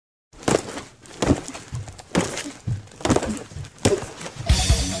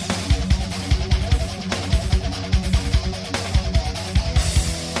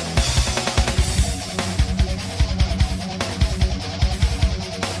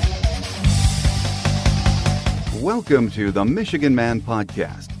Welcome to the Michigan Man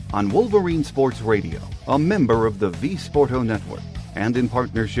Podcast on Wolverine Sports Radio, a member of the V Sporto Network, and in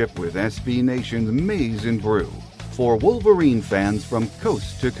partnership with SB Nation's Maize and Brew, for Wolverine fans from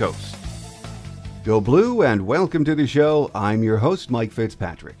coast to coast. Go Blue and welcome to the show. I'm your host, Mike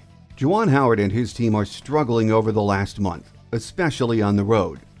Fitzpatrick. Juwan Howard and his team are struggling over the last month, especially on the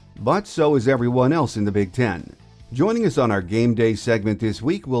road. But so is everyone else in the Big Ten. Joining us on our Game Day segment this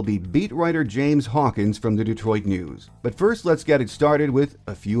week will be beat writer James Hawkins from the Detroit News. But first, let's get it started with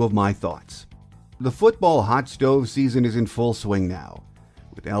a few of my thoughts. The football hot stove season is in full swing now.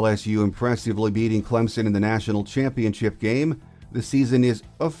 With LSU impressively beating Clemson in the national championship game, the season is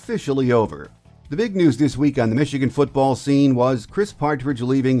officially over. The big news this week on the Michigan football scene was Chris Partridge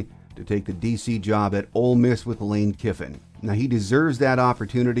leaving to take the DC job at Ole Miss with Lane Kiffin. Now, he deserves that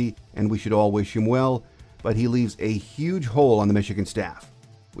opportunity, and we should all wish him well, but he leaves a huge hole on the Michigan staff.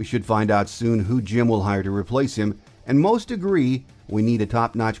 We should find out soon who Jim will hire to replace him, and most agree we need a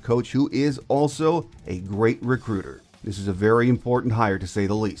top-notch coach who is also a great recruiter. This is a very important hire, to say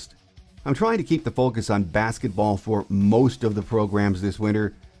the least. I'm trying to keep the focus on basketball for most of the programs this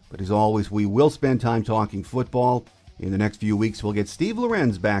winter, but as always, we will spend time talking football. In the next few weeks, we'll get Steve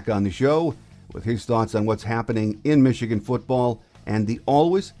Lorenz back on the show with his thoughts on what's happening in Michigan football and the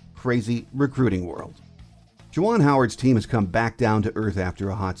always crazy recruiting world. Juwan Howard's team has come back down to earth after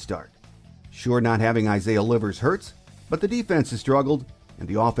a hot start. Sure, not having Isaiah Livers hurts, but the defense has struggled, and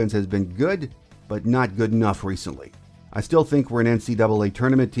the offense has been good, but not good enough recently. I still think we're an NCAA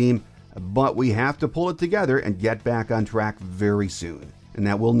tournament team, but we have to pull it together and get back on track very soon, and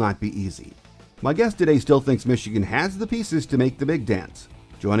that will not be easy. My guest today still thinks Michigan has the pieces to make the big dance.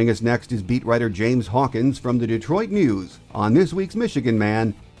 Joining us next is beat writer James Hawkins from the Detroit News on this week's Michigan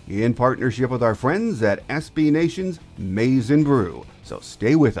Man, in partnership with our friends at SB Nation's Maize and Brew. So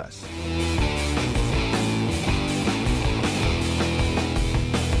stay with us.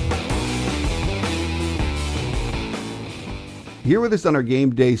 Here with us on our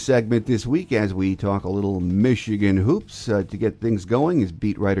Game Day segment this week as we talk a little Michigan hoops to get things going is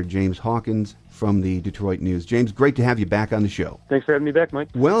beat writer James Hawkins from the Detroit News. James, great to have you back on the show. Thanks for having me back, Mike.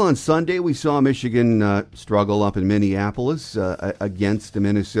 Well, on Sunday we saw Michigan struggle up in Minneapolis against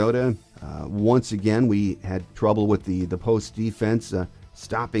Minnesota. Once again, we had trouble with the post defense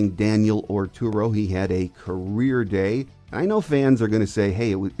stopping Daniel Orturo. He had a career day. I know fans are going to say,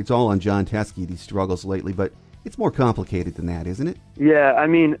 hey, it's all on John Teske, these struggles lately, but it's more complicated than that, isn't it? Yeah, I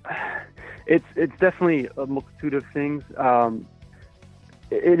mean, it's definitely a multitude of things.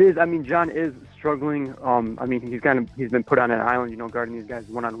 It is. I mean, John is struggling. I mean, he's been put on an island, guarding these guys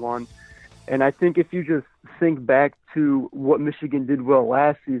one-on-one. And I think if you just think back to what Michigan did well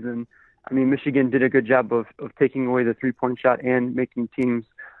last season, I mean, Michigan did a good job of taking away the three-point shot and making teams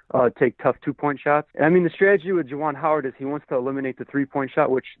take tough two-point shots. And I mean, the strategy with Juwan Howard is he wants to eliminate the three-point shot,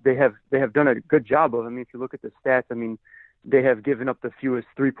 which they have done a good job of. I mean, if you look at the stats, I mean, they have given up the fewest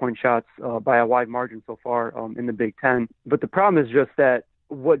three-point shots by a wide margin so far in the Big Ten. But the problem is just that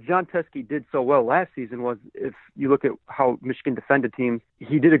what John Teske did so well last season was, if you look at how Michigan defended teams,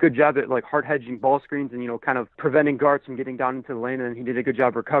 he did a good job at hard hedging ball screens and, kind of preventing guards from getting down into the lane. And he did a good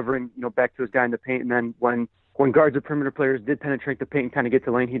job recovering, back to his guy in the paint. And then when guards or perimeter players did penetrate the paint and kind of get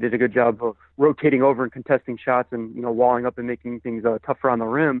to the lane, he did a good job of rotating over and contesting shots and, walling up and making things tougher on the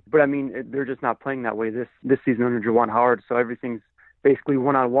rim. But I mean, they're just not playing that way this season under Juwan Howard. So everything's basically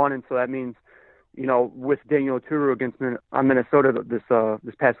one-on-one. And so that means, with Daniel Orturo against Minnesota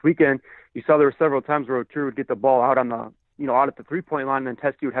this past weekend, you saw there were several times where Orturo would get the ball out on the, out at the three-point line, and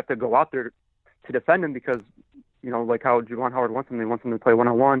then Teske would have to go out there to defend him because, like how Juwan Howard wants him, they want him to play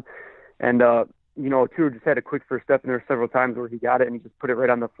one-on-one. And, Orturo just had a quick first step, and there were several times where he got it and he just put it right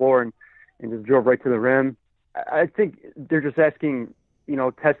on the floor and just drove right to the rim. I think they're just asking,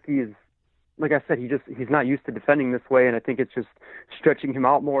 Teske is, like I said, he's not used to defending this way, and I think it's just stretching him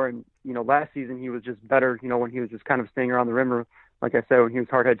out more. And last season he was just better, when he was just kind of staying around the rim, or like I said, when he was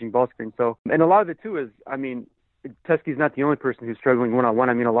hard hedging ball screen. So, and a lot of it too is, I mean, Teske's not the only person who's struggling one-on-one.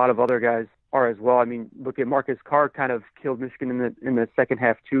 I mean, a lot of other guys are as well. I mean, look at Marcus Carr, kind of killed Michigan in the second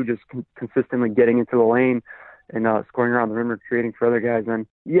half too, just consistently getting into the lane and scoring around the rim or creating for other guys. And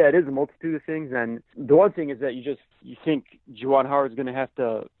yeah, it is a multitude of things. And the one thing is that you think Juwan Howard's going to have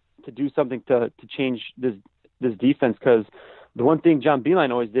to do something to change this defense, because the one thing John Beilein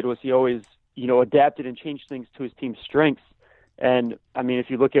always did was he always, adapted and changed things to his team's strengths. And I mean, if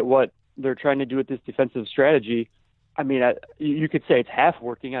you look at what they're trying to do with this defensive strategy, I mean, you could say it's half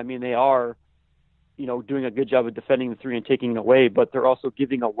working. I mean, they are, doing a good job of defending the three and taking it away, but they're also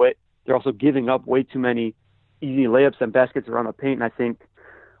giving up way too many easy layups and baskets around the paint. And I think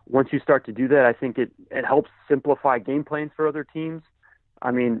once you start to do that, I think it helps simplify game plans for other teams.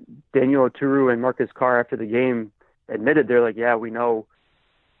 I mean, Daniel Oturu and Marcus Carr after the game admitted, they're like, yeah, we know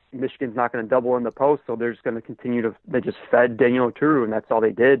Michigan's not going to double in the post, so they're just going to continue to, they just fed Daniel Oturu, and that's all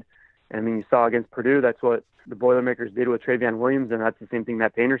they did. And I mean, you saw against Purdue, that's what the Boilermakers did with Travion Williams, and that's the same thing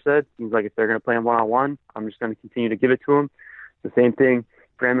Matt Painter said. He's like, if they're going to play him one-on-one, I'm just going to continue to give it to him. The same thing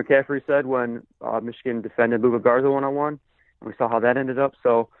Graham McCaffrey said when Michigan defended Luka Garza one-on-one, and we saw how that ended up.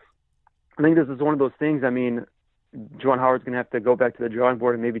 So I think this is one of those things. I mean, Juwan Howard's going to have to go back to the drawing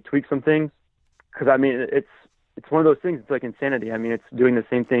board and maybe tweak some things, because, I mean, it's one of those things. It's like insanity. I mean, it's doing the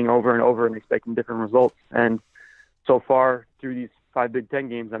same thing over and over and expecting different results. And so far through these 5 Big Ten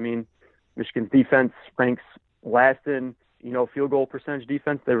games, I mean, Michigan's defense ranks last in, field goal percentage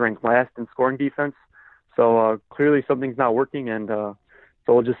defense. They rank last in scoring defense. So clearly something's not working. And so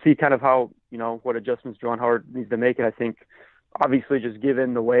we'll just see kind of how, what adjustments Juwan Howard needs to make. And I think obviously just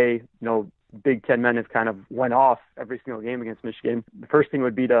given the way, Big Ten men have kind of went off every single game against Michigan, the first thing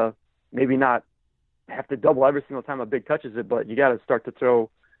would be to maybe not have to double every single time a big touches it, but you got to start to throw,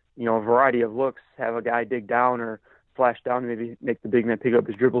 a variety of looks, have a guy dig down or flash down, maybe make the big man pick up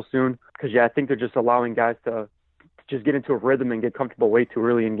his dribble soon. Because, I think they're just allowing guys to just get into a rhythm and get comfortable way too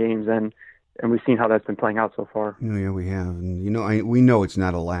early in games. And we've seen how that's been playing out so far. Yeah, we have. And, we know it's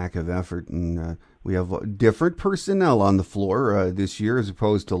not a lack of effort. And we have different personnel on the floor this year as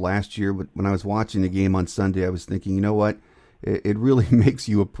opposed to last year. But when I was watching the game on Sunday, I was thinking, you know what? It really makes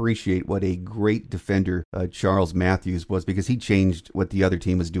you appreciate what a great defender Charles Matthews was, because he changed what the other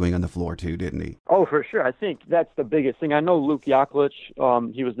team was doing on the floor too, didn't he? Oh, for sure. I think that's the biggest thing. I know Luke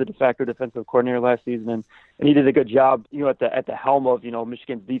Yaklich, he was the de facto defensive coordinator last season, and he did a good job, at the helm of,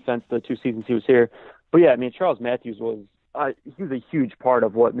 Michigan's defense the 2 seasons he was here. But yeah, I mean, Charles Matthews was he was a huge part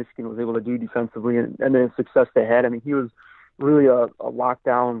of what Michigan was able to do defensively and the success they had. I mean, he was really a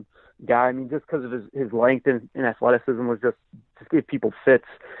lockdown guy. I mean, just because of his length and athleticism was just gave people fits.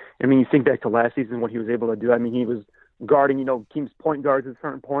 I mean, you think back to last season, what he was able to do. I mean, he was guarding, teams' point guards at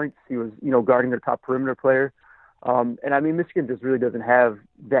certain points. He was, guarding their top perimeter player. And I mean, Michigan just really doesn't have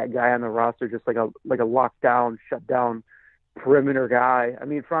that guy on the roster, just like a lockdown, shut down perimeter guy. I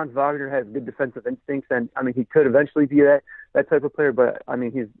mean, Franz Wagner has good defensive instincts, and I mean, he could eventually be that type of player. But I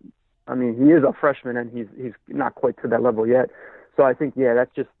mean, he is a freshman, and he's not quite to that level yet. So I think, that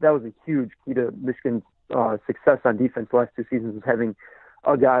was a huge key to Michigan's success on defense the last 2 seasons, was having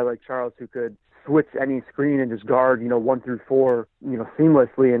a guy like Charles who could switch any screen and just guard, 1 through 4,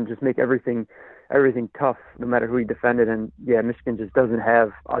 seamlessly and just make everything tough no matter who he defended. And Michigan just doesn't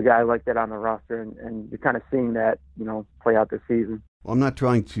have a guy like that on the roster, and you're kind of seeing that, play out this season. Well, I'm not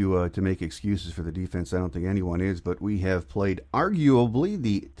trying to make excuses for the defense. I don't think anyone is, but we have played arguably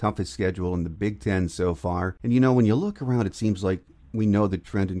the toughest schedule in the Big Ten so far. And, when you look around, it seems like we know the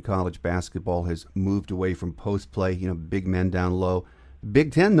trend in college basketball has moved away from post play, big men down low.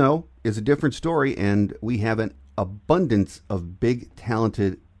 Big Ten, though, is a different story, and we have an abundance of big,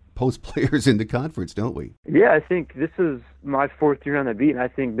 talented post players in the conference, don't we? Yeah, I think this is my 4th year on the beat, and I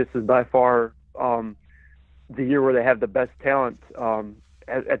think this is by far the year where they have the best talent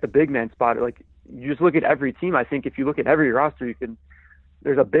at the big man spot. Like, you just look at every team. I think if you look at every roster,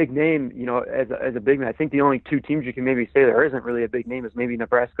 there's a big name, as a big man. I think the only 2 teams you can maybe say there isn't really a big name is maybe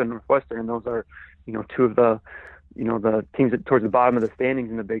Nebraska and Northwestern, and those are, 2 of the, the teams towards the bottom of the standings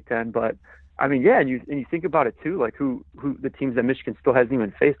in the Big Ten. But I mean, and you think about it too, like who the teams that Michigan still hasn't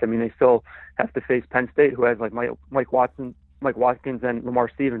even faced. I mean, they still have to face Penn State, who has like Mike Watkins and Lamar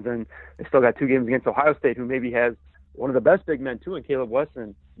Stevens, and they still got 2 games against Ohio State, who maybe has one of the best big men too in Caleb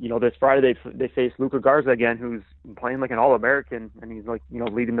Weston. This Friday they face Luka Garza again, who's playing like an All-American, and he's like,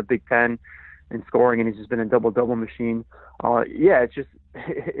 leading the Big Ten in scoring, and he's just been a double-double machine. It's just,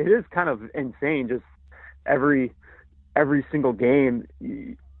 it is kind of insane. Just every single game,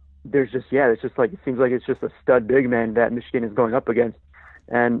 there's just, it's just like, it seems like it's just a stud big man that Michigan is going up against.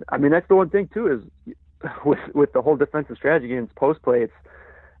 And I mean, that's the one thing too, is with the whole defensive strategy against post play, it's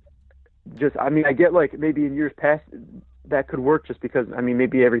just, I mean, I get like maybe in years past that could work just because, I mean,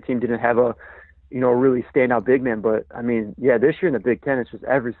 maybe every team didn't have a really standout big man. But I mean, this year in the Big Ten, it's just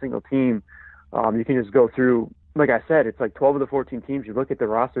every single team. You can just go through, like I said, it's like 12 of the 14 teams. You look at the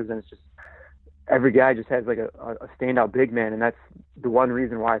rosters and it's just every guy just has like a standout big man. And that's the one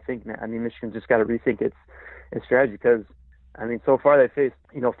reason why I think, Michigan just got to rethink its strategy, because I mean, so far they faced,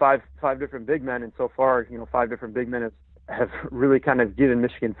 five different big men, and so far, 5 different big men have really kind of given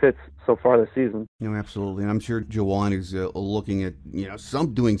Michigan fits so far this season. Absolutely. And I'm sure Juwan is looking at,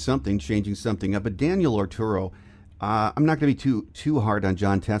 doing something, changing something up. But Daniel Oturu, I'm not going to be too hard on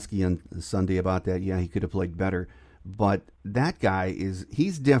John Teskey on Sunday about that. Yeah, he could have played better. but that guy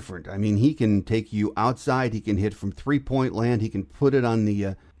he's different. I mean, he can take you outside. He can hit from 3-point land. He can put it on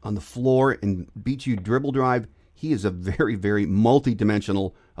the floor and beat you dribble drive. He is a very, very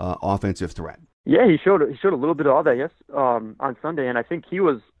multi-dimensional offensive threat. Yeah, he showed a little bit of all that, yes, on Sunday, and I think he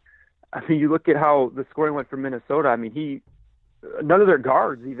was. I mean, you look at how the scoring went for Minnesota. I mean, none of their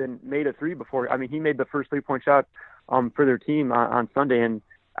guards even made a three before. I mean, he made the first 3-point shot for their team on Sunday, and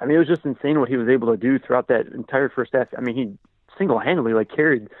I mean, it was just insane what he was able to do throughout that entire first half. I mean, he single-handedly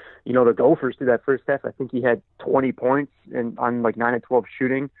carried, the Gophers through that first half. I think he had 20 points on 9 of 12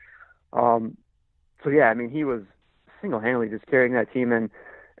 shooting. So yeah, I mean, he was single-handedly just carrying that team, and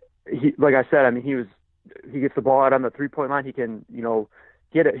he, like I said, I mean, he gets the ball out on the 3-point line. He can,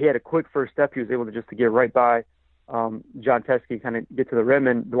 he had a quick first step. He was able to get right by John Teskey, kind of get to the rim.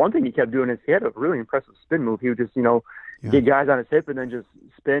 And the one thing he kept doing is he had a really impressive spin move. He would just, get guys on his hip and then just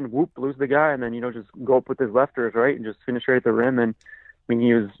spin, whoop, lose the guy, and then, just go up with his left or his right and just finish right at the rim. And I mean,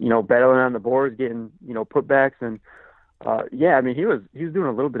 he was, battling on the boards, getting, putbacks. And yeah, I mean, he was doing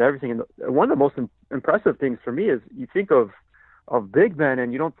a little bit of everything. And one of the most impressive things for me is you think of big men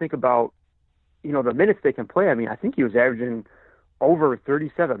and you don't think about, the minutes they can play. I mean, I think he was averaging over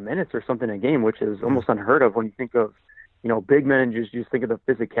 37 minutes or something a game, which is almost unheard of when you think of, big men and just think of the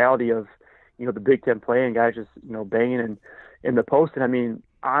physicality of, the Big Ten play and guys just, banging in the post. And I mean,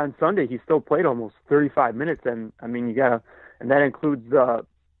 on Sunday, he still played almost 35 minutes. And I mean, and that includes the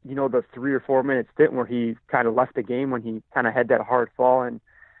 3 or 4 minute stint where he kind of left the game when he kind of had that hard fall and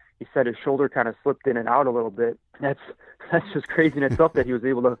he said his shoulder kind of slipped in and out a little bit. That's just crazy in itself that he was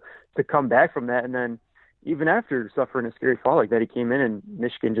able to come back from that. And then even after suffering a scary fall like that, he came in and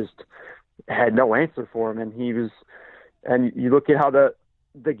Michigan just had no answer for him. And and you look at how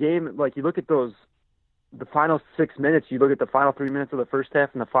the game, you look at the final 6 minutes, you look at the final 3 minutes of the first half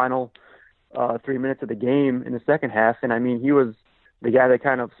and the final 3 minutes of the game in the second half. And I mean, he was the guy that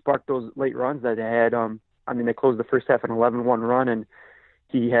kind of sparked those late runs that they had. I mean, they closed the first half an 11-1 run, and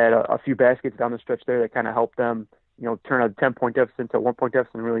he had a few baskets down the stretch there that kind of helped them, turn a 10-point deficit into a 1-point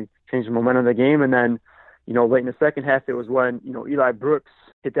deficit and really change the momentum of the game. And then, late in the second half, it was when, Eli Brooks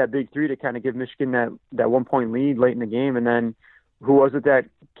hit that big three to kind of give Michigan that 1-point lead late in the game. And then who was it that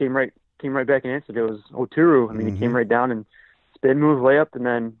came right back and answered? It was Oturu. I mean, He came right down and spin move, layup, and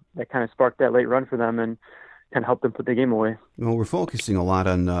then that kind of sparked that late run for them and kind of helped them put the game away. Well, we're focusing a lot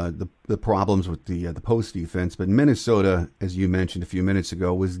on the problems with the post defense, but Minnesota, as you mentioned a few minutes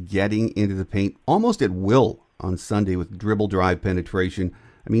ago, was getting into the paint almost at will on Sunday with dribble drive penetration.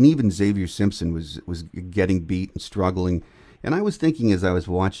 I mean, even Xavier Simpson was getting beat and struggling. And I was thinking as I was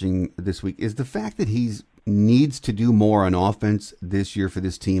watching this week, is the fact that he needs to do more on offense this year for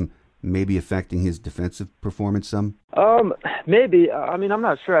this team maybe affecting his defensive performance some? Maybe. I mean, I'm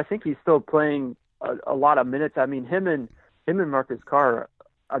not sure. I think he's still playing a lot of minutes. I mean, him and Marcus Carr,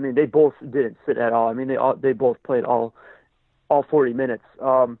 I mean, they both didn't sit at all. I mean, they both played all 40 minutes.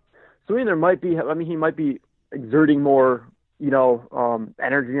 So there might be, I mean, he might be exerting more,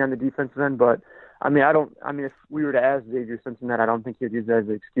 energy on the defensive end, but I mean, if we were to ask Xavier Simpson that, I don't think he'd use that as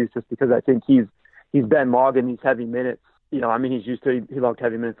an excuse, just because I think he's been logging these heavy minutes. I mean, he's used to, he logged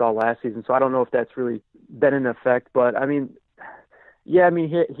heavy minutes all last season, so I don't know if that's really been in effect, but I mean, yeah, I mean,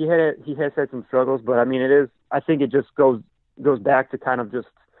 he has had some struggles, but I mean, I think it just goes back to kind of just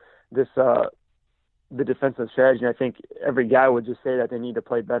this, the defensive strategy. I think every guy would just say that they need to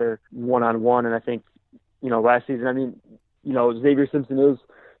play better one-on-one, and I think, last season, I mean, Xavier Simpson is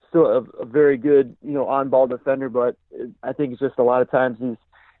still a very good, on-ball defender, but I think it's just a lot of times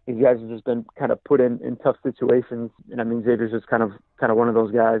these guys have just been kind of put in tough situations, and I mean, Xavier's just kind of one of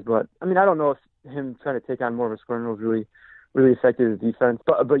those guys, but I mean, I don't know if him trying to take on more of a scoring role really affected his defense,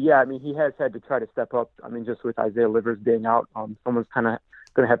 but yeah, I mean, he has had to try to step up. I mean, just with Isaiah Livers being out, someone's kind of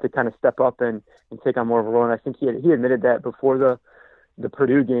going to have to kind of step up and take on more of a role, and I think he admitted that before the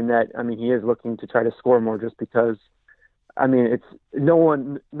Purdue game, that, I mean, he is looking to try to score more, just because, I mean, it's no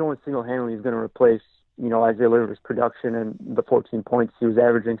one single-handedly is going to replace, Isaiah Livers' production and the 14 points he was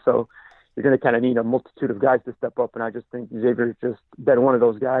averaging. So you're going to kind of need a multitude of guys to step up. And I just think Xavier's just been one of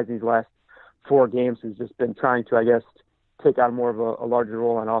those guys these last 4 games who's just been trying to, I guess, take on more of a larger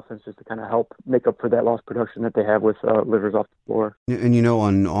role on offense, just to kind of help make up for that lost production that they have with Livers off the floor. And,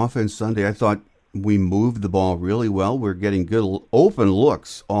 on offense Sunday, I thought we moved the ball really well. We're getting good open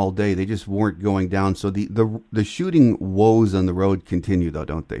looks all day. They just weren't going down. So the shooting woes on the road continue, though,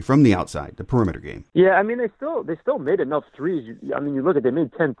 don't they? From the outside, the perimeter game. Yeah, I mean, they still made enough threes. I mean, you look at, they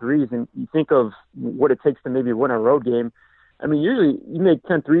made 10 threes, and you think of what it takes to maybe win a road game. I mean, usually you make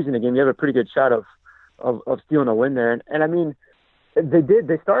 10 threes in a game, you have a pretty good shot of stealing a win there. And I mean,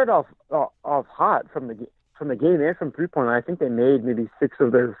 they started off hot from from the game and from three-point line, I think they made maybe 6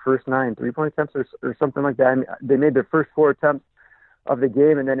 of their first 9 three-point attempts or something like that. I mean, they made their first 4 attempts of the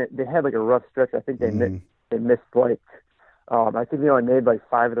game, and then they had like a rough stretch. I think they missed like, I think they only made like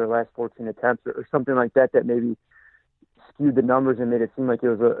 5 of their last 14 attempts or something like that maybe skewed the numbers and made it seem like it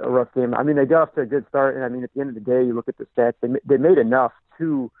was a rough game. I mean, they got off to a good start, and I mean, at the end of the day, you look at the stats, they made enough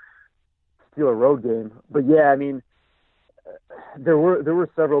to steal a road game. But yeah, I mean, there were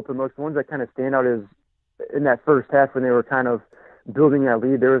several open looks. The ones that kind of stand out is in that first half when they were kind of building that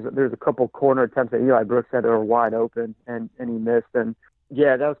lead. There was a couple corner attempts that Eli Brooks had that were wide open, and he missed. And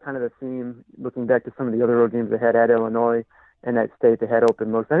yeah, that was kind of the theme. Looking back to some of the other road games they had at Illinois and at State, they had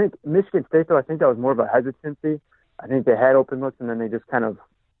open looks. I think Michigan State, though, I think that was more of a hesitancy. I think they had open looks, and then they just kind of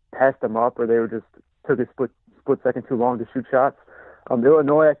passed them up, or they were just took a split second too long to shoot shots.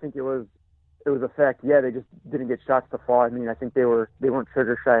 Illinois, I think it was a fact. Yeah, they just didn't get shots to fall. I mean, I think they weren't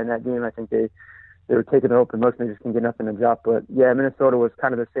trigger shy in that game. I think they were taking their open looks and they just couldn't get nothing to drop. But yeah, Minnesota was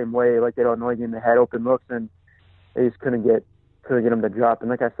kind of the same way. Like the Illinois game, they had open looks and they just couldn't get them to drop. And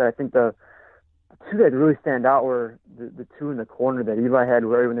like I said, I think the two that really stand out were the two in the corner that Eli had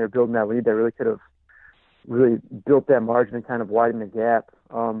right when they were building that lead that really could have really built that margin and kind of widened the gap.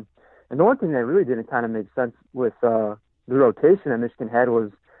 And the one thing that really didn't kind of make sense with the rotation that Michigan had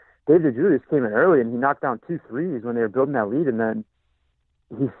was David Julius came in early and he knocked down 2 threes when they were building that lead, and then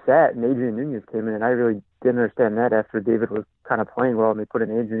he sat and Adrian Nunez came in, and I really didn't understand that after David was kind of playing well and they put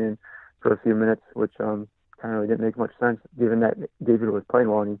in Adrian for a few minutes, which kind of really didn't make much sense given that David was playing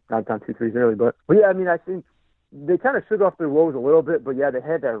well and he knocked down 2 threes early. But yeah, I mean, I think they kind of shook off their woes a little bit, but yeah, they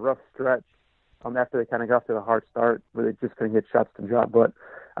had that rough stretch after they kind of got off to the hard start where they just couldn't get shots to drop. But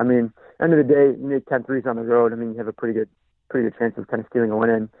I mean, end of the day, you make 10 threes on the road. I mean, you have a pretty good chance of kind of stealing a win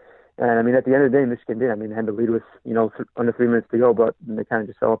in. And I mean, at the end of the day, Michigan did. I mean, they had the lead with, under 3 minutes to go, but they kind of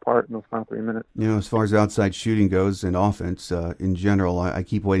just fell apart in those final 3 minutes. As far as outside shooting goes and offense in general, I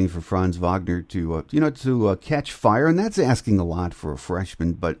keep waiting for Franz Wagner to catch fire, and that's asking a lot for a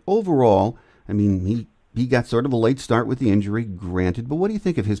freshman. But overall, I mean, he got sort of a late start with the injury, granted. But what do you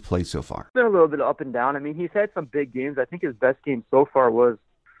think of his play so far? It's been a little bit up and down. I mean, he's had some big games. I think his best game so far was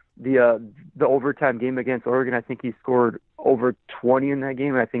the overtime game against Oregon. I think he scored over 20 in that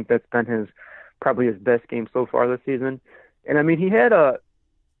game. I think that's been probably his best game so far this season. And I mean,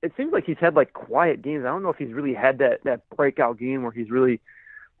 it seems like he's had like quiet games. I don't know if he's really had that breakout game where he's really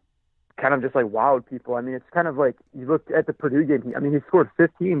kind of just like wowed people. I mean, it's kind of like you look at the Purdue game. I mean, he scored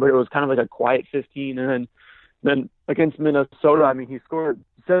 15, but it was kind of like a quiet 15. And then against Minnesota, I mean, he scored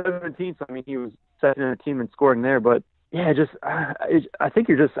 17. So I mean, he was second in the team and scoring there. But yeah, I think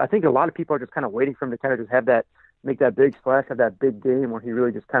a lot of people are just kind of waiting for him to kind of just make that big splash, have that big game where he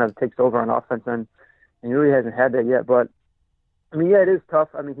really just kind of takes over on offense, and he really hasn't had that yet. But I mean, yeah, it is tough.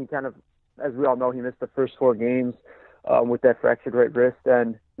 I mean, he kind of, as we all know, he missed the first 4 games with that fractured right wrist,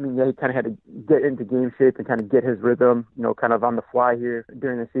 and I mean, yeah, he kind of had to get into game shape and kind of get his rhythm, kind of on the fly here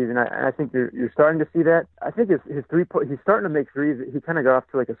during the season. I think you're starting to see that. I think his three-point, he's starting to make threes. He kind of got off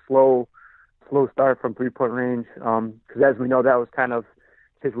to like a slow start from 3-point range, because as we know, that was kind of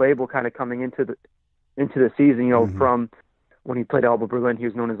his label kind of coming into the season, from when he played Alba Berlin. He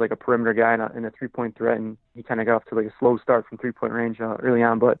was known as like a perimeter guy and a 3-point threat, and he kind of got off to like a slow start from 3-point range early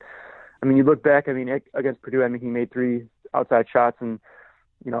on. But I mean, you look back, I mean, against Purdue, I mean, he made 3 outside shots, and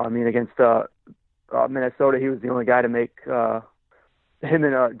I mean, against Minnesota, he was the only guy to make. Him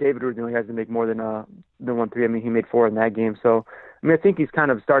and David were the only guys to make more than 1 3. I mean, he made 4 in that game. So I mean, I think he's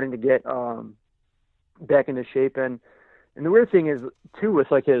kind of starting to get back into shape, and the weird thing is too, with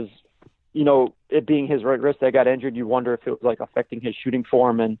like his, it being his right wrist that got injured, you wonder if it was like affecting his shooting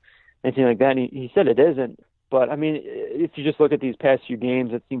form and anything like that. And he said it isn't. But I mean, if you just look at these past few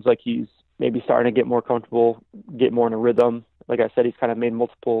games, it seems like he's maybe starting to get more comfortable, get more in a rhythm. Like I said, he's kind of made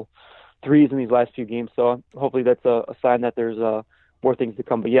multiple threes in these last few games. So hopefully that's a sign that there's more things to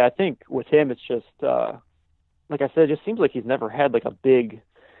come. But yeah, I think with him, it's just, like I said, it just seems like he's never had like a big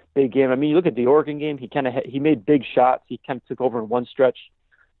game. I mean, you look at the Oregon game, he made big shots. He kind of took over in one stretch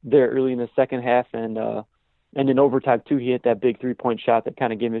there early in the second half, and in overtime too, he hit that big 3-point shot that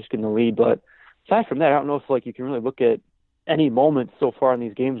kind of gave Michigan the lead. But aside from that, I don't know if like you can really look at any moment so far in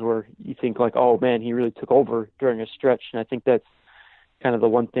these games where you think like, oh man, he really took over during a stretch. And I think that's kind of the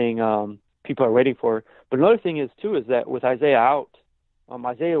one thing people are waiting for. But another thing is too, is that with Isaiah out,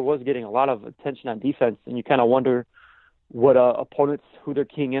 Isaiah was getting a lot of attention on defense, and you kind of wonder what opponents, who they're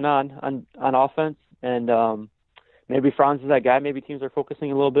keying in on offense. And maybe Franz is that guy. Maybe teams are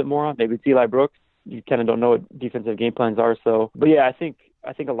focusing a little bit more on. Maybe it's Eli Brooks. You kind of don't know what defensive game plans are. So, but yeah, I think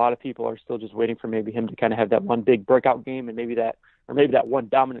a lot of people are still just waiting for maybe him to kind of have that one big breakout game, and maybe that or maybe that one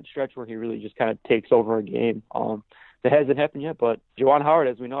dominant stretch where he really just kind of takes over a game. That hasn't happened yet, but Juwan Howard,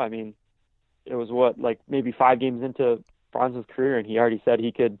 as we know, I mean, it was maybe 5 games into Franz's career, and he already said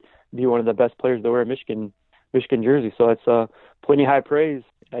he could be one of the best players to wear a Michigan jersey. So that's plenty high praise.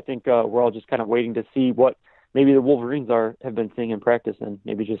 I think we're all just kind of waiting to see what maybe the Wolverines have been seeing in practice, and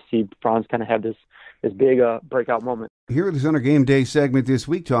maybe just see Franz kind of have this big breakout moment. Here at the Center Game Day segment this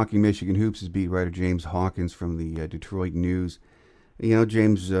week, talking Michigan hoops, is beat writer James Hawkins from the Detroit News. You know,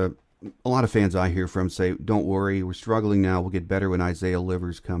 James, a lot of fans I hear from say, don't worry, we're struggling now. We'll get better when Isaiah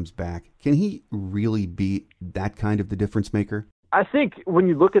Livers comes back. Can he really be that kind of the difference maker? I think when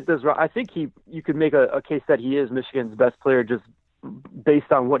you look at this, I think you could make a case that he is Michigan's best player just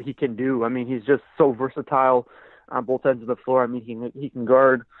based on what he can do. I mean, he's just so versatile on both ends of the floor. I mean, he can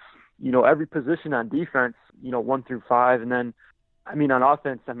guard, every position on defense, 1 through 5. And then, I mean, on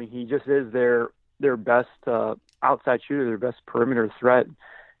offense, I mean, he just is their best outside shooter, their best perimeter threat.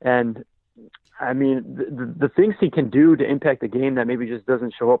 And I mean, the things he can do to impact the game that maybe just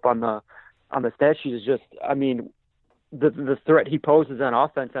doesn't show up on the stat sheet is just, I mean, the threat he poses on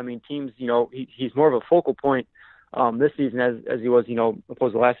offense. I mean, teams, he's more of a focal point this season as he was,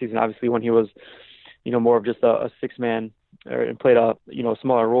 opposed to last season, obviously, when he was, more of just a 6-man and played a,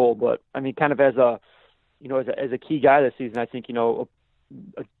 smaller role. But I mean, kind of as a key guy this season, I think,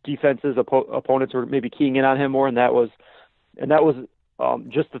 defenses, opponents were maybe keying in on him more, and that was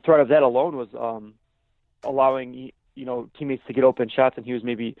just the threat of that alone was allowing teammates to get open shots, and he was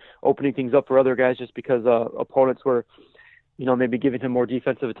maybe opening things up for other guys just because opponents were maybe giving him more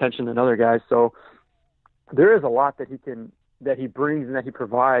defensive attention than other guys. So there is a lot that he brings and that he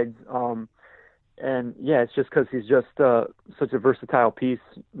provides. And yeah, it's just because he's just such a versatile piece.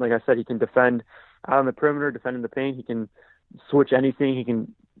 Like I said, he can defend out on the perimeter, defend in the paint. He can switch anything. He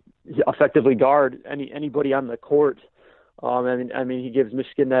can effectively guard anybody on the court. I mean, he gives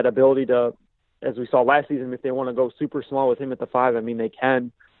Michigan that ability to, as we saw last season, if they want to go super small with him at the 5, I mean, they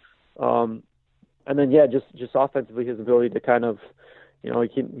can. And then, yeah, just offensively, his ability to kind of,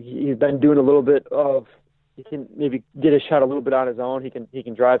 he's been doing a little bit of, he can maybe get a shot a little bit on his own. He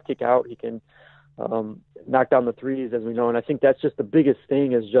can drive, kick out. He can knock down the threes, as we know. And I think that's just the biggest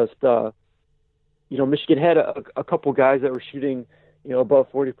thing is just, Michigan had a couple guys that were shooting,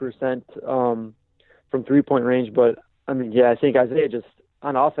 above 40% from 3-point range. But, I mean, yeah, I think Isaiah just,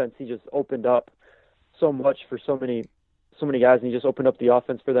 on offense, he just opened up so much for so many guys, and he just opened up the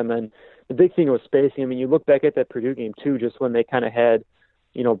offense for them. And the big thing was spacing. I mean, you look back at that Purdue game too, just when they kind of had,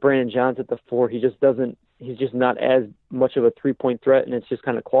 Brandon Johns at the 4, he's just not as much of a 3-point threat, and it's just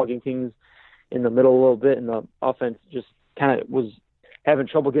kind of clogging things in the middle a little bit. And the offense just kind of was having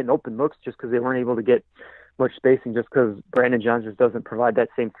trouble getting open looks just because they weren't able to get much spacing, just because Brandon Johns just doesn't provide that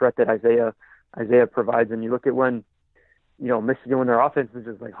same threat that Isaiah provides. And you look at when, Michigan, when their offense was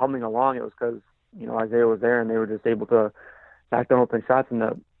just like humming along, it was because, Isaiah was there and they were just able to knock down open shots, and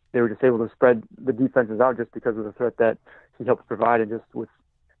they were just able to spread the defenses out just because of the threat that he helped provide. And just with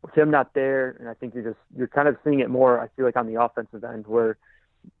him not there, and I think you're kind of seeing it more, I feel like, on the offensive end, where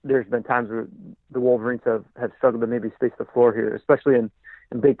there's been times where the Wolverines have struggled to maybe space the floor here, especially in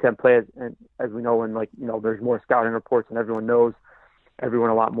Big Ten play, and as we know, when there's more scouting reports and everyone knows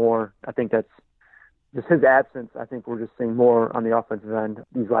everyone a lot more. I think that's just his absence. I think we're just seeing more on the offensive end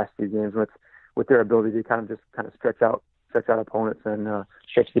these last 2 games with their ability to kind of stretch out opponents and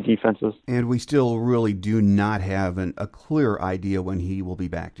stretch the defenses. And we still really do not have a clear idea when he will be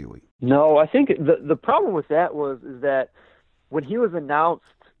back, do we? No, I think the problem with that is that when he was announced,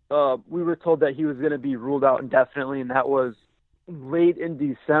 we were told that he was going to be ruled out indefinitely, and that was late in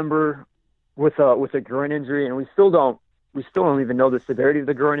December with a groin injury, and we still don't even know the severity of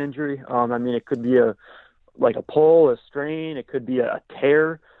the groin injury. I mean, it could be a pull, a strain, it could be a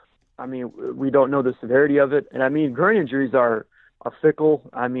tear. I mean, we don't know the severity of it. And I mean, groin injuries are fickle.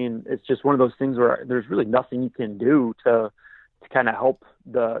 I mean, it's just one of those things where there's really nothing you can do to kind of help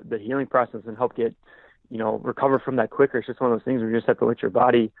the healing process and help get, recover from that quicker. It's just one of those things where you just have to let your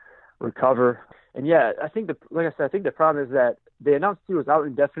body recover. And yeah, I think the problem is that they announced he was out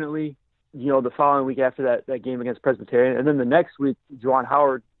indefinitely, the following week after that game against Presbyterian. And then the next week, Juwan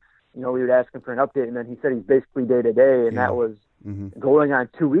Howard, we would ask him for an update, and then he said he's basically day-to-day, and that was going on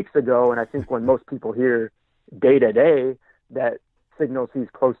 2 weeks ago. And I think when most people hear day-to-day, that signals he's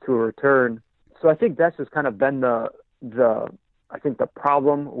close to a return. So I think that's just kind of been the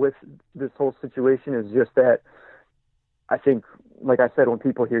problem with this whole situation is just that I think, like I said, when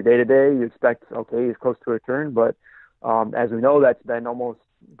people hear day-to-day, you expect, okay, he's close to a return. But as we know, that's been almost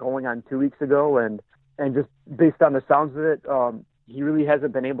going on 2 weeks ago. And just based on the sounds of it, he really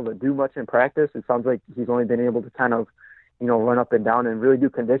hasn't been able to do much in practice. It sounds like he's only been able to kind of, run up and down and really do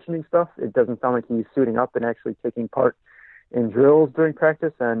conditioning stuff. It doesn't sound like he's suiting up and actually taking part in drills during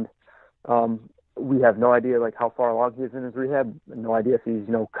practice. And we have no idea like how far along he is in his rehab. No idea if he's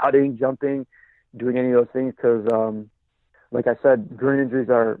cutting, jumping, doing any of those things. Because like I said, groin injuries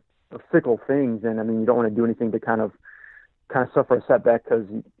are fickle things, and I mean you don't want to do anything to kind of suffer a setback because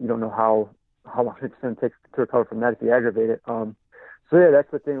you don't know how long it's going to take to recover from that if you aggravate it. So yeah,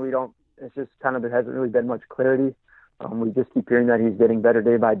 that's the thing. It's just kind of, there hasn't really been much clarity. We just keep hearing that he's getting better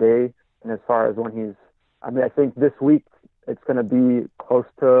day by day. And as far as when I think this week it's going to be close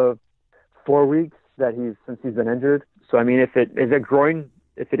to 4 weeks since he's been injured. So I mean, if it is a groin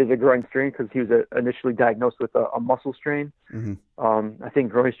strain, because he was initially diagnosed with a muscle strain. Mm-hmm. I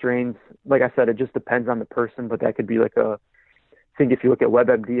think groin strains, like I said, it just depends on the person, but that could be like I think if you look at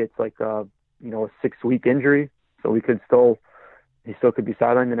WebMD, it's like a 6-week injury. So he still could be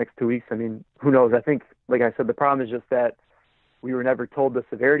sidelined the next 2 weeks. I mean, who knows? I think, like I said, the problem is just that we were never told the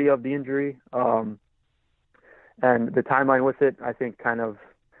severity of the injury. And the timeline with it, I think kind of,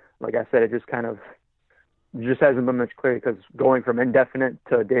 like I said, it just hasn't been much clear, because going from indefinite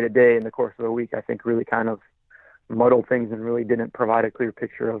to day to day in the course of a week, I think really kind of muddled things and really didn't provide a clear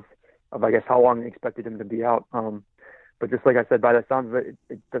picture of I guess, how long they expected him to be out. But just like I said, by the sounds of it,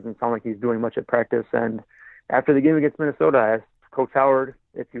 it doesn't sound like he's doing much at practice. And after the game against Minnesota, I asked Coach Howard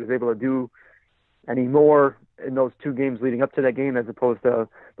if he was able to do any more in those 2 games leading up to that game as opposed to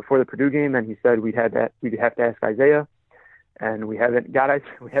before the Purdue game, and he said we'd have to ask Isaiah, and we haven't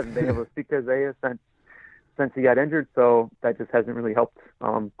been able to speak to Isaiah since he got injured, so that just hasn't really helped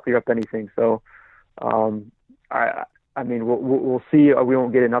clear up anything. So I mean we'll see. We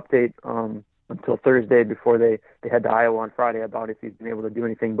won't get an update until Thursday before they head to Iowa on Friday about if he's been able to do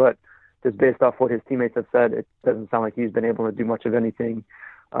anything, but just based off what his teammates have said, it doesn't sound like he's been able to do much of anything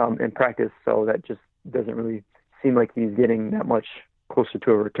in practice, so that just doesn't really seem like he's getting that much closer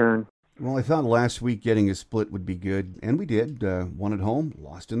to a return. Well, I thought last week getting a split would be good, and we did. Won at home,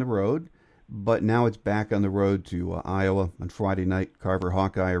 lost on the road, but now it's back on the road to Iowa on Friday night, Carver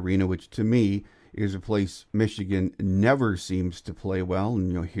Hawkeye Arena, which to me is a place Michigan never seems to play well,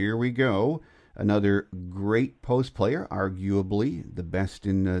 and here we go. Another great post player, arguably the best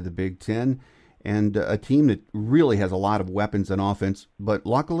in the Big Ten, and a team that really has a lot of weapons on offense, but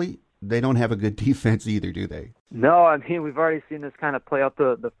luckily they don't have a good defense either, do they? No, I mean, we've already seen this kind of play out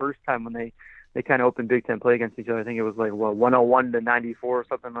the first time when they kind of opened Big Ten play against each other. I think it was like, 101-94 or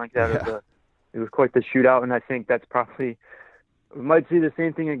something like that. Yeah. It was quite the shootout, and I think that's probably, we might see the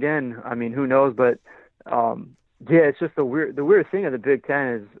same thing again. I mean, who knows, but yeah, it's just the weird thing of the Big Ten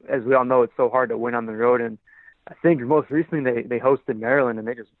is, as we all know, it's so hard to win on the road. And I think most recently they hosted Maryland, and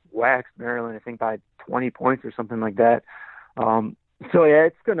they just waxed Maryland, I think by 20 points or something like that. So yeah,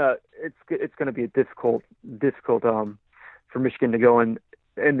 it's gonna be a difficult for Michigan to go in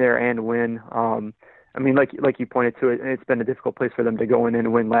there and win. I mean, like you pointed to it, it's been a difficult place for them to go in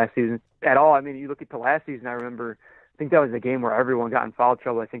and win last season at all. I mean, you look at the last season, I remember, I think that was a game where everyone got in foul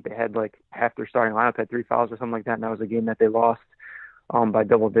trouble. I think they had like half their starting lineup had 3 fouls or something like that, and that was a game that they lost by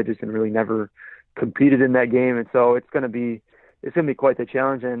double digits and really never competed in that game. And so it's gonna be quite the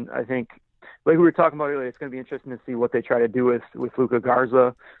challenge. And I think, like we were talking about earlier, it's gonna be interesting to see what they try to do with Luka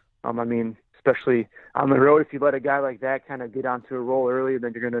Garza. I mean, especially on the road, if you let a guy like that kind of get onto a roll early,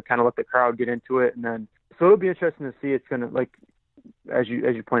 then you're gonna kind of let the crowd get into it, and then so it'll be interesting to see. It's gonna, like as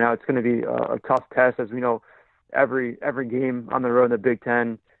you point out, it's gonna be a tough test. As we know, every game on the road in the Big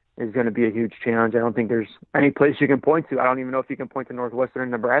Ten is going to be a huge challenge. I don't think there's any place you can point to. I don't even know if you can point to Northwestern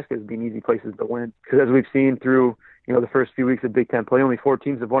and Nebraska as being easy places to win. Because as we've seen through, the first few weeks of Big Ten play, only 4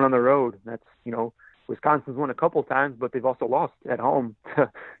 teams have won on the road. That's, Wisconsin's won a couple times, but they've also lost at home to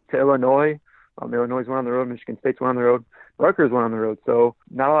Illinois. Illinois won on the road. Michigan State's won on the road. Rutgers won on the road. So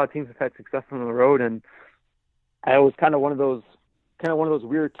not a lot of teams have had success on the road. And it was kind of one of those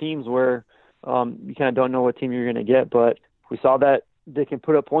weird teams where you kind of don't know what team you're going to get. But we saw that they can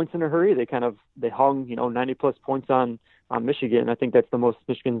put up points in a hurry. They hung 90 plus points on Michigan. I think that's the most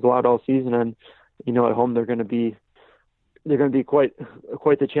Michigan's allowed all season. And at home they're going to be quite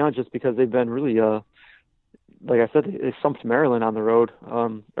the challenge, just because they've been really like I said, they thumped Maryland on the road,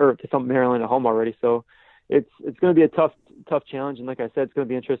 or they thumped Maryland at home already. So it's going to be a tough challenge. And like I said, it's going to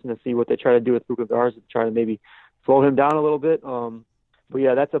be interesting to see what they try to do with Luka Garza to try to maybe slow him down a little bit. But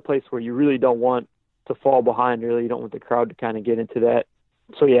yeah, that's a place where you really don't want to fall behind. Really, you don't want the crowd to kind of get into that.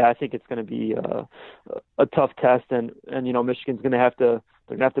 So yeah, I think it's going to be a tough test, and Michigan's going to have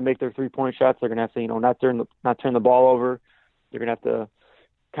to make their 3-point shots. They're going to have to not turn the ball over. They're going to have to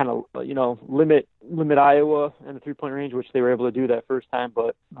kind of limit Iowa in the 3-point range, which they were able to do that first time.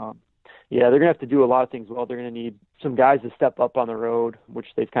 But yeah, they're going to have to do a lot of things well. They're going to need some guys to step up on the road, which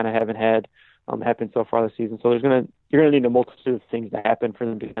they kind of haven't had happen so far this season. So you're going to need a multitude of things to happen for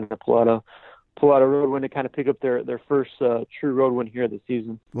them to kind of pull out a road win to kind of pick up their first true road win here this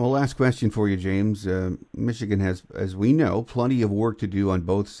season. Well, last question for you, James. Michigan has, as we know, plenty of work to do on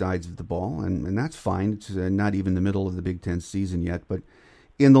both sides of the ball, and that's fine. It's not even the middle of the Big Ten season yet. But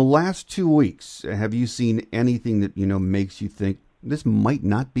in the last 2 weeks, have you seen anything that, makes you think this might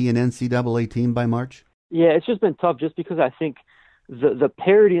not be an NCAA team by March? Yeah, it's just been tough just because I think the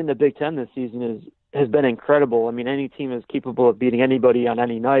parity in the Big Ten this season has been incredible. I mean, any team is capable of beating anybody on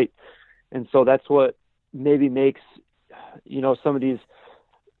any night. And so that's what maybe makes, some of these,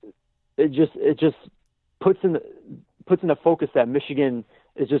 it just puts in the focus that Michigan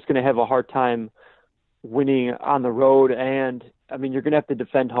is just going to have a hard time winning on the road. And I mean, you're going to have to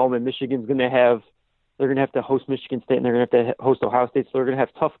defend home, and Michigan's going to have to host Michigan State, and they're going to have to host Ohio State. So they're going to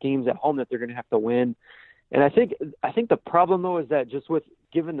have tough games at home that they're going to have to win. And I think the problem though is that just with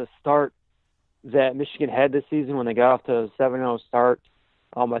given the start that Michigan had this season when they got off to a 7-0 start,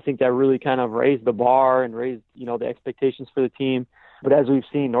 I think that really kind of raised the bar and raised, the expectations for the team. But as we've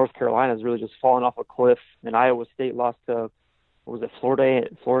seen, North Carolina has really just fallen off a cliff, and Iowa State lost to, what was it, Florida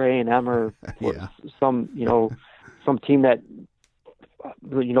A&M or yeah. some team that, a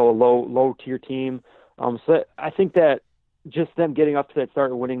low tier team. So I think that just them getting up to that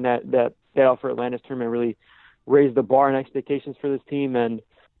start and winning that Alfred Atlantis tournament really raised the bar and expectations for this team. And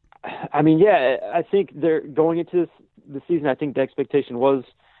I mean, yeah, I think they're going into the season. I think the expectation was,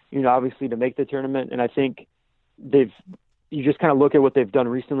 obviously to make the tournament. And I think you just kind of look at what they've done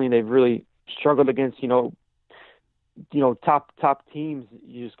recently. They've really struggled against, top teams.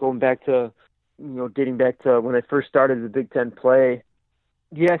 You just going back to, dating back to when they first started the Big Ten play.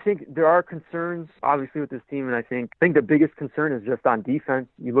 Yeah, I think there are concerns, obviously, with this team, and I think the biggest concern is just on defense.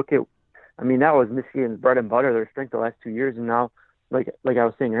 You look at, that was Michigan's bread and butter, their strength the last 2 years, and now, like I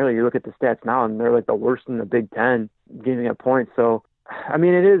was saying earlier, you look at the stats now, and they're like the worst in the Big Ten, giving up points. So, I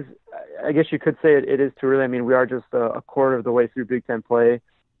mean, it is, I guess you could say it is too early. I mean, we are just a quarter of the way through Big Ten play,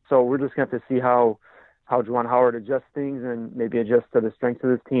 so we're just going to have to see how Juwan Howard adjusts things and maybe adjusts to the strength of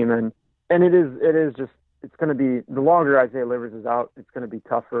this team, and it is just, it's going to be, the longer Isaiah Livers is out, it's going to be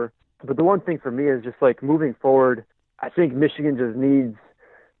tougher. But the one thing for me is just like moving forward, I think Michigan just needs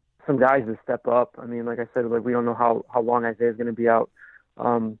some guys to step up. I mean, like I said, like we don't know how long Isaiah is going to be out.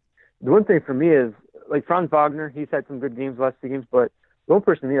 The one thing for me is like Franz Wagner, he's had some good games the last 2 games, but the one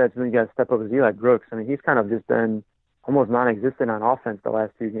person to me that's really got to step up is Eli Brooks. I mean, he's kind of just been almost non-existent on offense the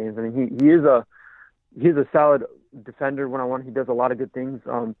last 2 games. I mean, he is a solid defender one-on-one. He does a lot of good things.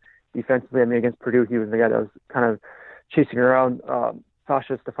 Defensively, I mean, against Purdue, he was the guy that was kind of chasing around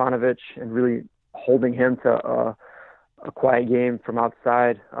Sasha Stefanovic and really holding him to a quiet game from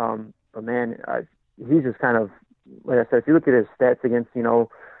outside. But man, he's just kind of, like I said, if you look at his stats against kind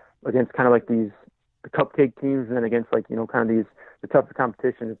of like the cupcake teams and then against like, kind of the tougher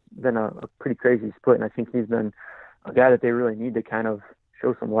competition, it's been a pretty crazy split. And I think he's been a guy that they really need to kind of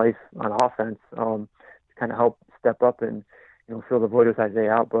show some life on offense to kind of help step up and, fill the void with Isaiah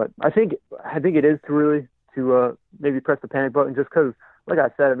out. But I think it is too early to maybe press the panic button just because, like I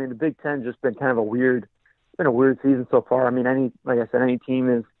said, I mean, the Big Ten just been kind of a weird season so far. I mean, any team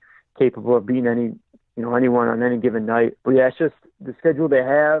is capable of beating anyone on any given night. But yeah, it's just the schedule they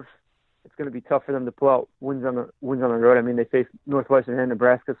have. It's going to be tough for them to pull out wins on the road. I mean, they face Northwestern and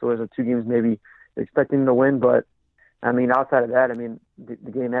Nebraska, so those are 2 games maybe they're expecting to win. But I mean, outside of that, I mean, the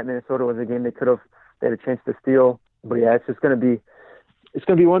game at Minnesota was a game they had a chance to steal. But yeah, it's going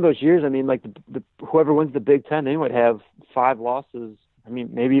to be one of those years. I mean, like the whoever wins the Big Ten, they would have 5 losses. I mean,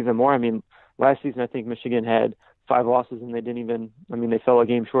 maybe even more. I mean, last season I think Michigan had 5 losses and they fell a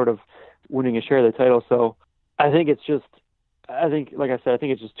game short of winning a share of the title. So I think it's just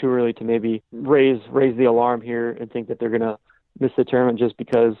too early to maybe raise the alarm here and think that they're going to miss the tournament just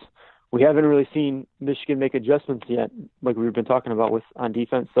because we haven't really seen Michigan make adjustments yet, like we've been talking about on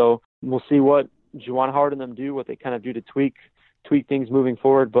defense. So we'll see what Juwan Howard and them do, what they kind of do to tweak things moving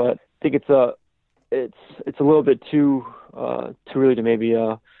forward. But I think it's a little bit too early to maybe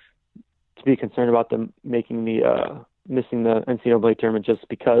to be concerned about them missing the NCAA tournament just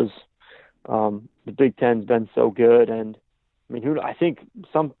because the Big Ten's been so good. And I mean, I think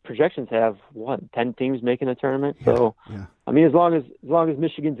some projections have 10 teams making the tournament. So yeah. I mean, as long as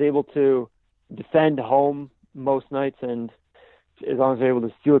Michigan's able to defend home most nights and as long as they're able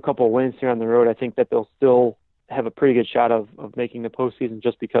to steal a couple of wins here on the road, I think that they'll still have a pretty good shot of making the postseason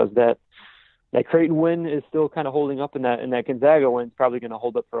just because that Creighton win is still kind of holding up and that Gonzaga win is probably going to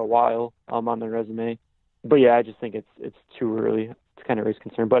hold up for a while on their resume. But yeah, I just think it's too early kind of raise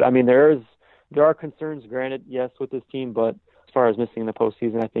concern. But I mean, there are concerns, granted, yes, with this team, but as far as missing the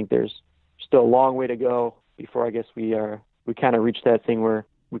postseason, I think there's still a long way to go before I guess we kind of reach that thing where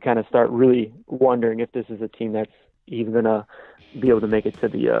we kind of start really wondering if this is a team that's even going to be able to make it to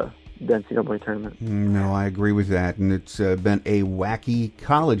the NCAA tournament. No, I agree with that. And it's been a wacky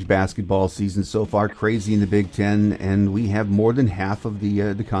college basketball season so far, crazy in the Big Ten, and we have more than half of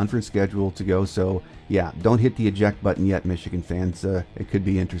the conference schedule to go. So, yeah, don't hit the eject button yet, Michigan fans. It could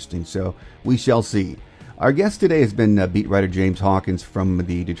be interesting. So we shall see. Our guest today has been beat writer James Hawkins from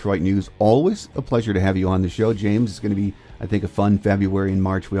the Detroit News. Always a pleasure to have you on the show, James. It's going to be, I think, a fun February and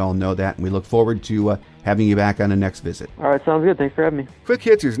March. We all know that, and we look forward to having you back on the next visit. All right, sounds good. Thanks for having me. Quick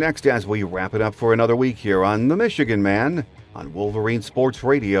Hits is next as we wrap it up for another week here on The Michigan Man on Wolverine Sports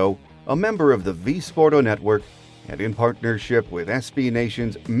Radio, a member of the V Sporto Network, and in partnership with SB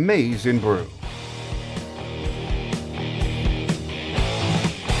Nation's Maize and Brew.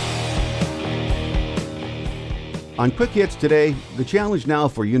 On Quick Hits today, the challenge now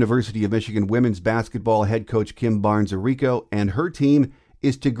for University of Michigan women's basketball head coach Kim Barnes-Arico and her team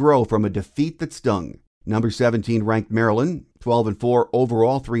is to grow from a defeat that stung. Number 17 ranked Maryland, 12-4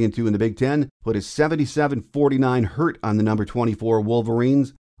 overall, 3-2 in the Big Ten, put a 77-49 hurt on the number 24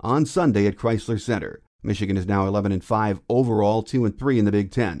 Wolverines on Sunday at Chrysler Center. Michigan is now 11-5 overall, 2-3 in the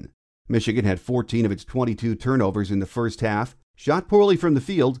Big Ten. Michigan had 14 of its 22 turnovers in the first half, shot poorly from the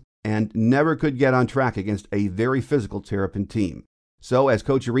field, and never could get on track against a very physical Terrapin team. So, as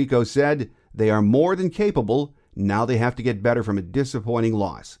Coach Arico said, they are more than capable. Now they have to get better from a disappointing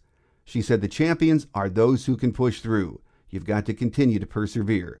loss. She said the champions are those who can push through. You've got to continue to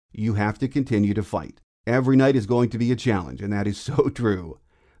persevere. You have to continue to fight. Every night is going to be a challenge, and that is so true.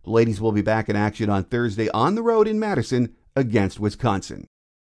 The ladies will be back in action on Thursday on the road in Madison against Wisconsin.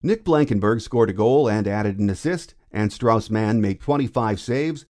 Nick Blankenberg scored a goal and added an assist, and Strauss-Mann made 25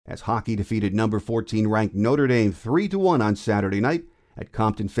 saves as hockey defeated number 14 ranked Notre Dame 3-1 on Saturday night at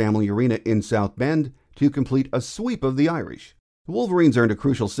Compton Family Arena in South Bend to complete a sweep of the Irish. The Wolverines earned a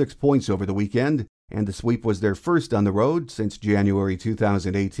crucial 6 points over the weekend, and the sweep was their first on the road since January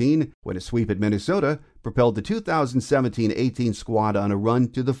 2018, when a sweep at Minnesota propelled the 2017-18 squad on a run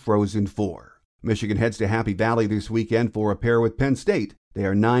to the Frozen Four. Michigan heads to Happy Valley this weekend for a pair with Penn State. They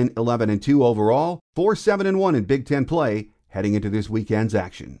are 9-11-2 overall, 4-7-1 in Big Ten play, heading into this weekend's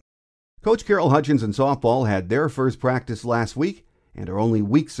action. Coach Carol Hutchins in softball had their first practice last week and are only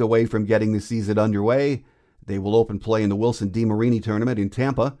weeks away from getting the season underway. They will open play in the Wilson DeMarini tournament in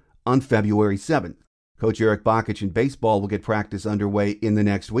Tampa on February 7th. Coach Eric Bakich in baseball will get practice underway in the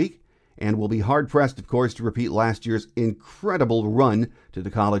next week and will be hard-pressed, of course, to repeat last year's incredible run to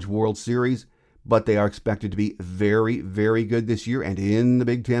the College World Series, but they are expected to be very, very good this year and in the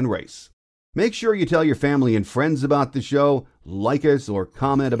Big Ten race. Make sure you tell your family and friends about the show, like us, or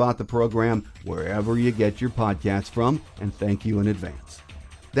comment about the program wherever you get your podcasts from, and thank you in advance.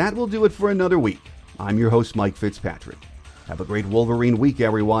 That will do it for another week. I'm your host, Mike Fitzpatrick. Have a great Wolverine week,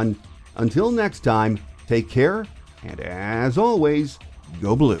 everyone. Until next time, take care, and as always,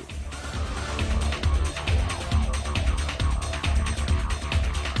 go blue.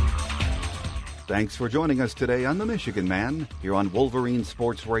 Thanks for joining us today on The Michigan Man, here on Wolverine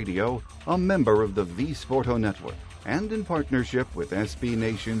Sports Radio, a member of the V Sporto Network, and in partnership with SB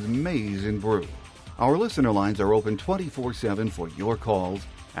Nation's Maize and Brew. Our listener lines are open 24/7 for your calls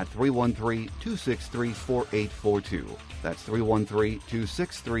at 313-263-4842. That's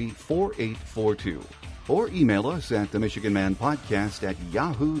 313-263-4842. Or email us at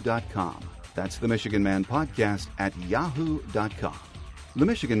themichiganmanpodcast@yahoo.com. That's themichiganmanpodcast@yahoo.com. The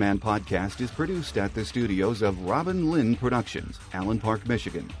Michigan Man Podcast is produced at the studios of Robin Lynn Productions, Allen Park,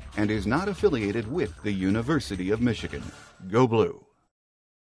 Michigan, and is not affiliated with the University of Michigan. Go Blue!